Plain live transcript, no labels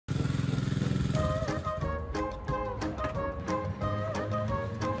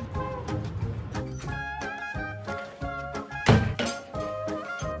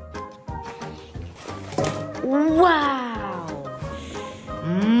Wow!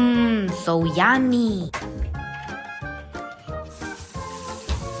 Mmm, so yummy!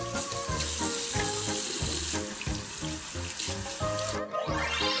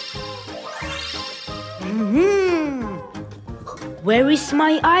 Where is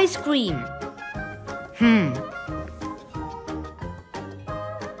my ice cream?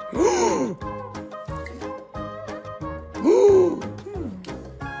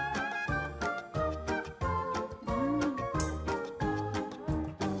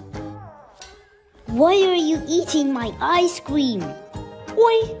 Why are you eating my ice cream?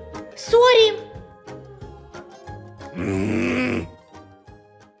 Ой, sorry.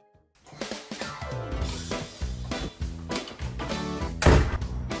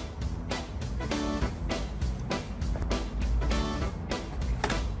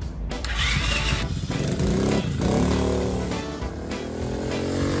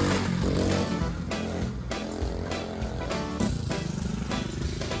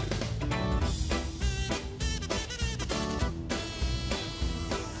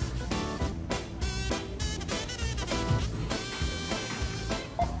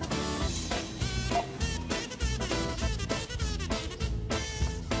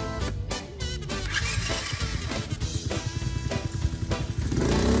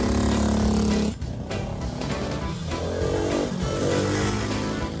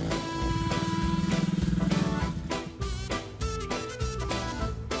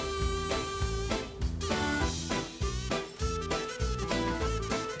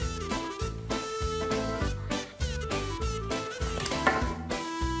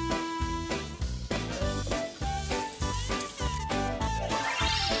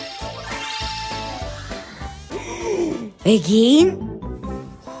 Again?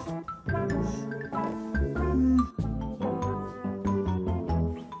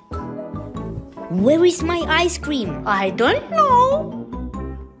 Where is my ice cream? I don't know.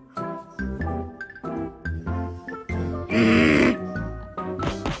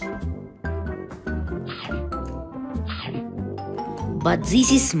 But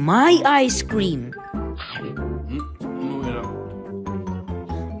this is my ice cream.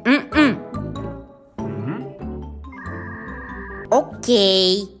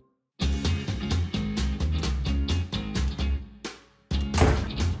 Okay.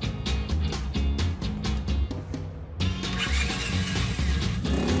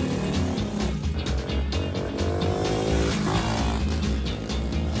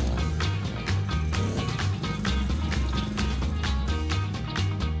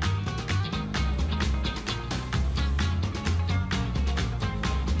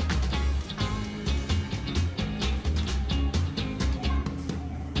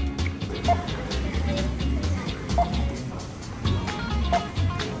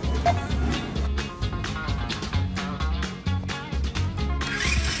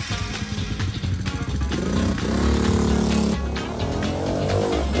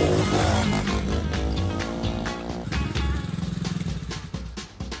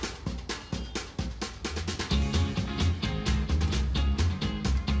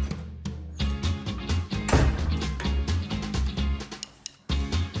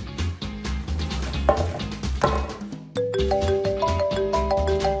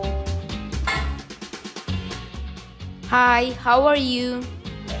 Hi, how are you?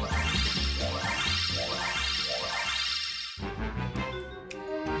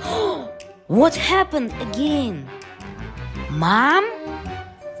 What happened again? Mom?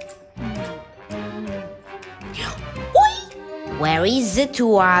 Where is the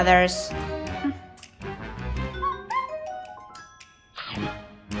two others?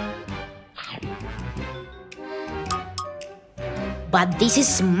 But this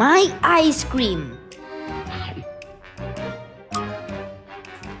is my ice cream.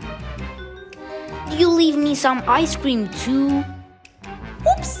 You leave me some ice cream too?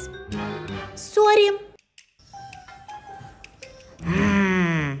 Oops. Sorry.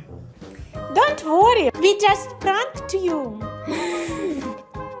 Don't worry. We just pranked you.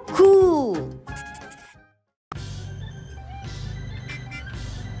 Cool.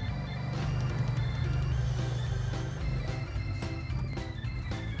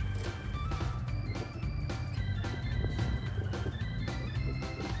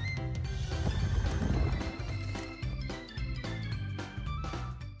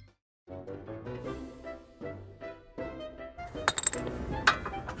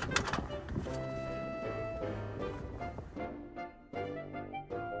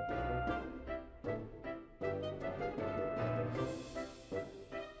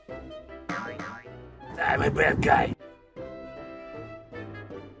 I'm a bad guy.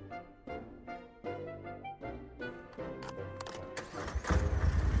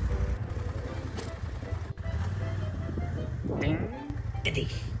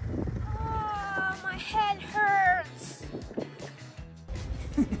 Oh, my head hurts.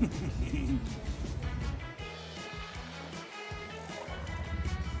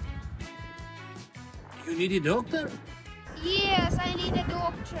 You need a doctor? Yes, I need a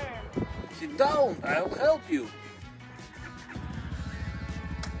doctor. Sit down, I'll help you.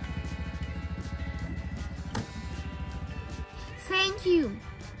 Thank you.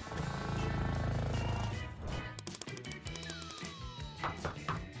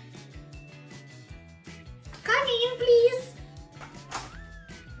 Come in, please.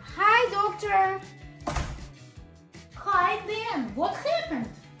 Hi, doctor. Hi, Dan. What happened?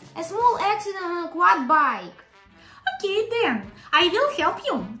 A small accident on a quad bike. Okay, Dan. I will help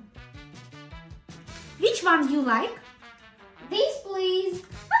you. Which one you like? This, please.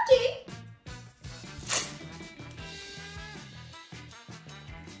 Okay.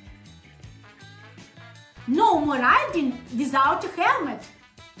 No more riding without a helmet.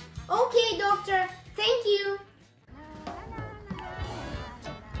 Okay, doctor. Thank you.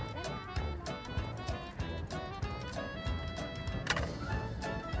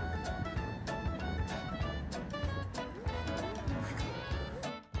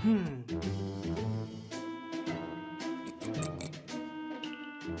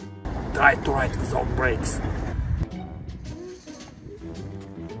 Try to ride without brakes.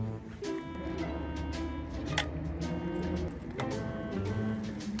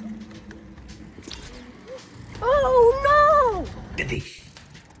 Oh, no!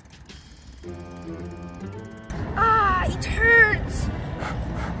 Ah, it hurts.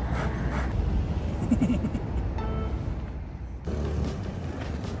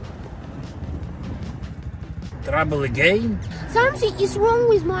 Trouble again? Something is wrong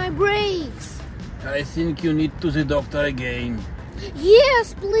with my brakes. I think you need to the doctor again.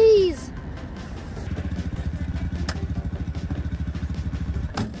 Yes, please.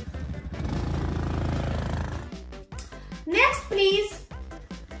 Next, please.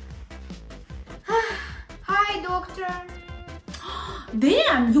 Hi, doctor.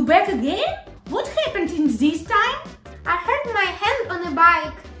 Dan, you back again? What happened in this time? I hurt my hand on a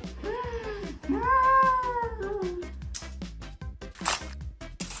bike.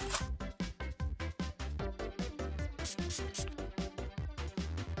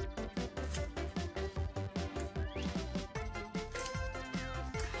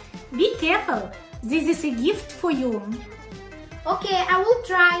 Be careful. This is a gift for you. Okay, I will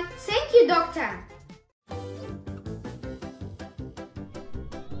try. Thank you, doctor.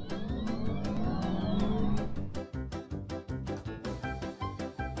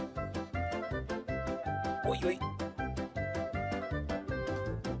 Ой-ой.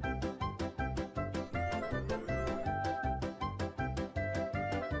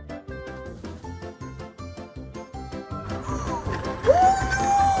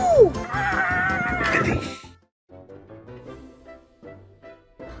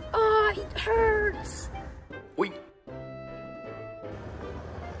 Ah, it hurts. Ой.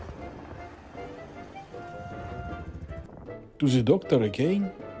 To the doctor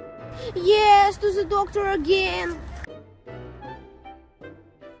again? Yes, to the doctor again.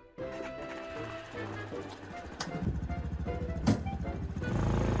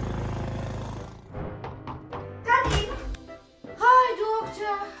 Come in. Hi,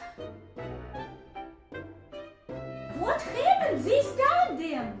 doctor. What happened this time,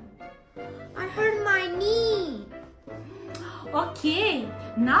 Dan? I hurt my knee. Okay,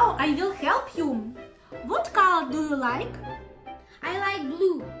 now I will help you. What color do you like? I like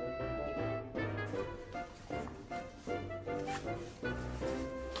blue.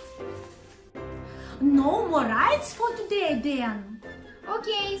 No more rides for today, Dan.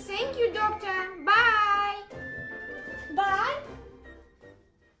 Okay, thank you, doctor. Bye. Bye.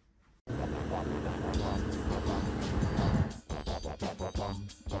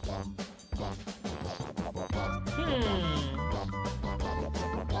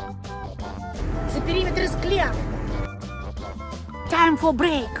 The perimeter is clear. Time for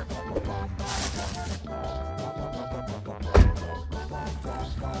break.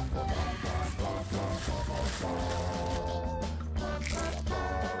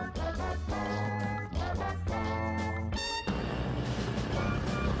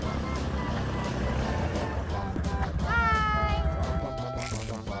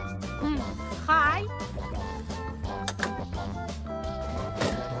 Hi.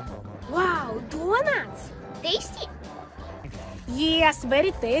 Wow, donuts. Tasty. Yes,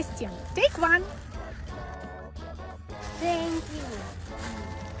 very tasty. Take one. Thank you.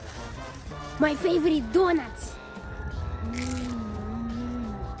 My favorite donuts.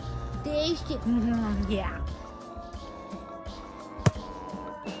 Tasty. Yeah.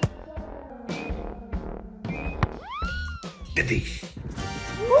 at this.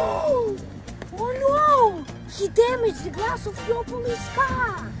 Oh! Oh no! He damaged the glass of your police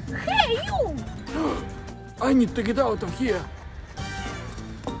car! Hey, you! I need to get out of here.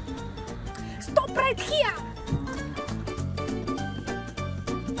 Stop right here!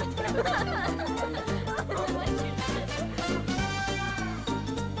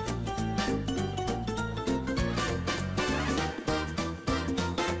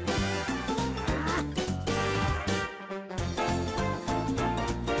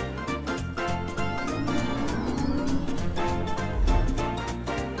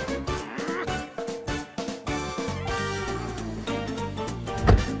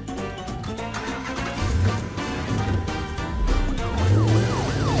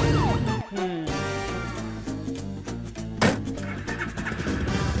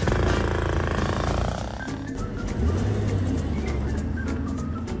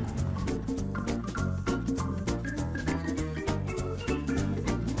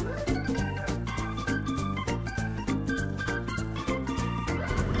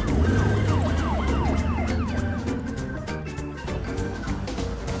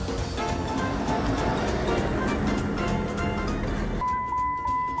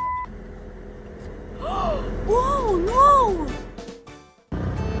 Oh no!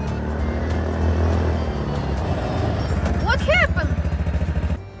 What happened?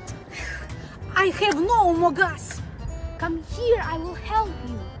 I have no more gas. Come here, I will help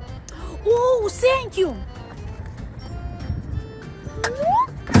you. Oh, thank you.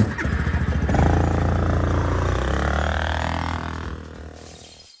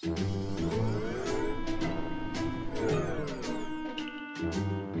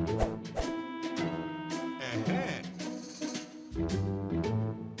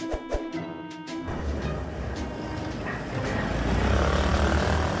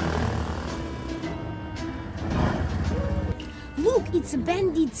 Look, it's a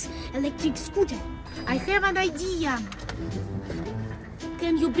bandit's electric scooter. I have an idea.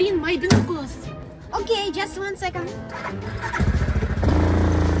 Can you bring my binoculars? Okay, just 1 second.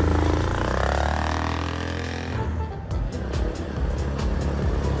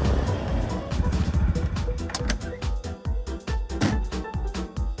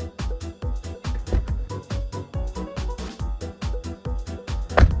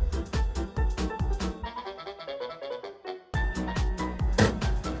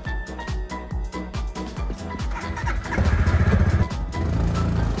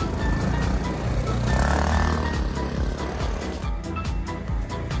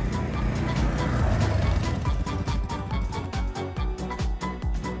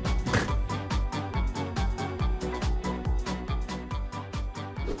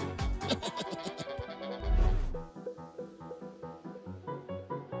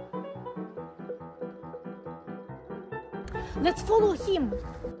 Let's follow him.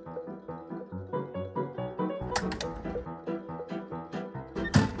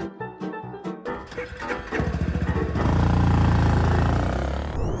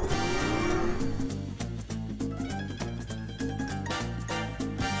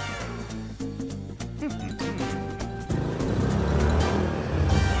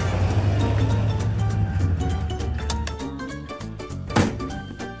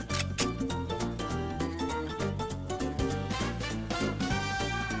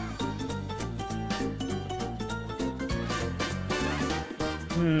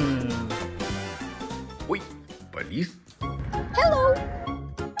 Oi, police? Hello.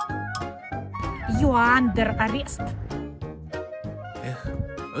 You are under arrest.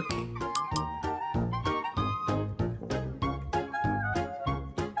 Okay.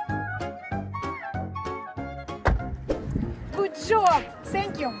 Good job.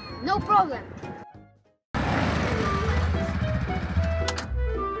 Thank you. No problem.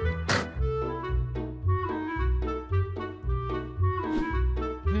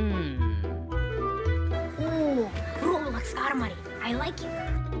 Oh, Roblox Armory. I like it.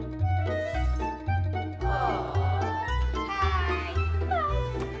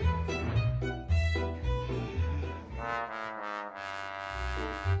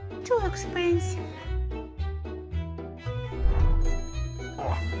 Too expensive.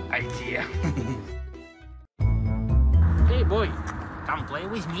 Oh, idea. Hey boy, come play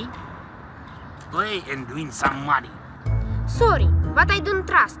with me. Play and win some money. Sorry, but I don't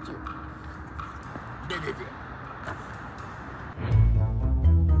trust you.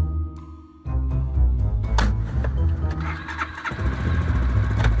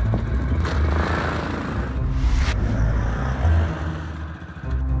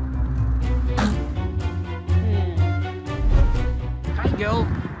 Hi girl,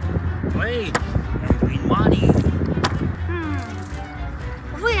 play and win money.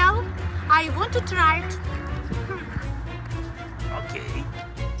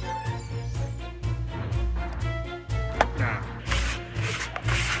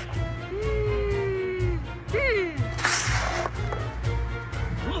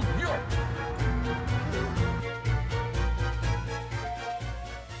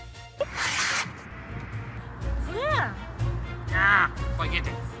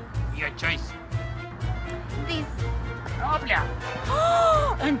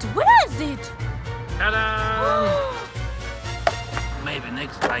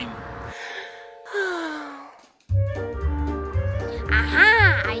 time.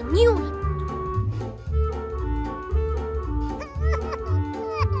 Aha! I knew it.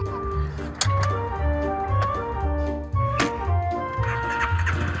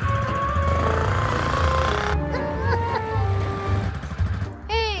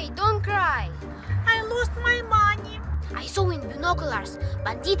 Hey, don't cry. I lost my money. I saw in binoculars.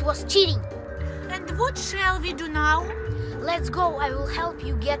 Bandit was cheating. And what shall we do now? Let's go. I will help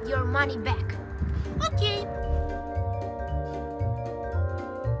you get your money back. Okay.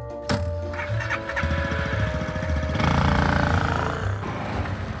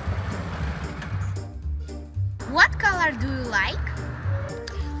 What color do you like?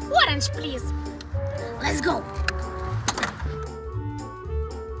 Orange, please. Let's go.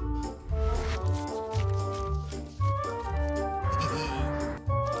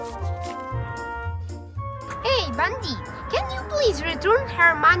 Hey, Bandit, can you please return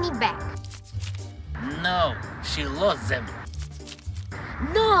her money back? No, she lost them.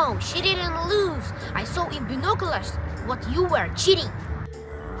 No, she didn't lose. I saw in binoculars what you were cheating.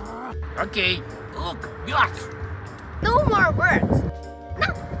 Okay, look, Björk. No more words.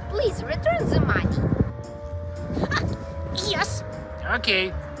 Now, please return the money. Yes.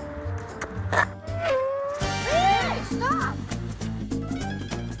 Okay. Hey, stop.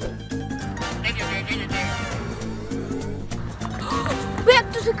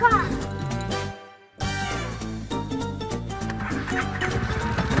 Back to the car.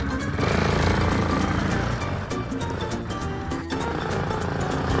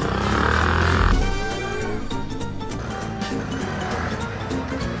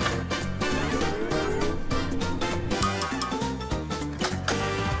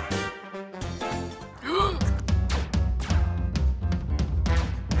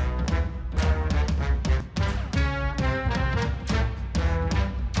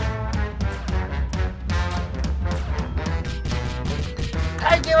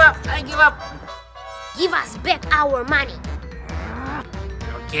 I give up. Give us back our money.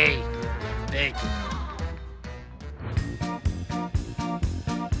 Okay, take it.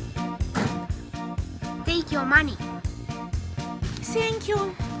 Take your money. Thank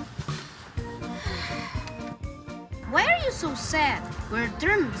you. Why are you so sad?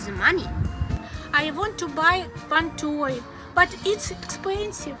 Return the money. I want to buy one toy, but it's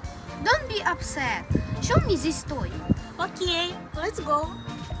expensive. Don't be upset. Show me this toy. Okay, let's go.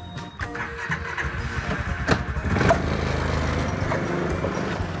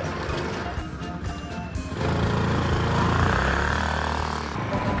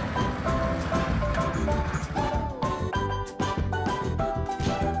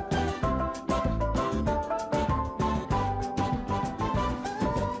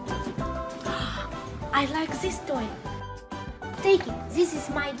 I like this toy. Take it. This is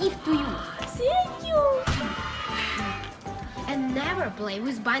my gift to you. Thank you. And never play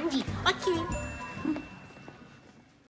with Bandit. Okay.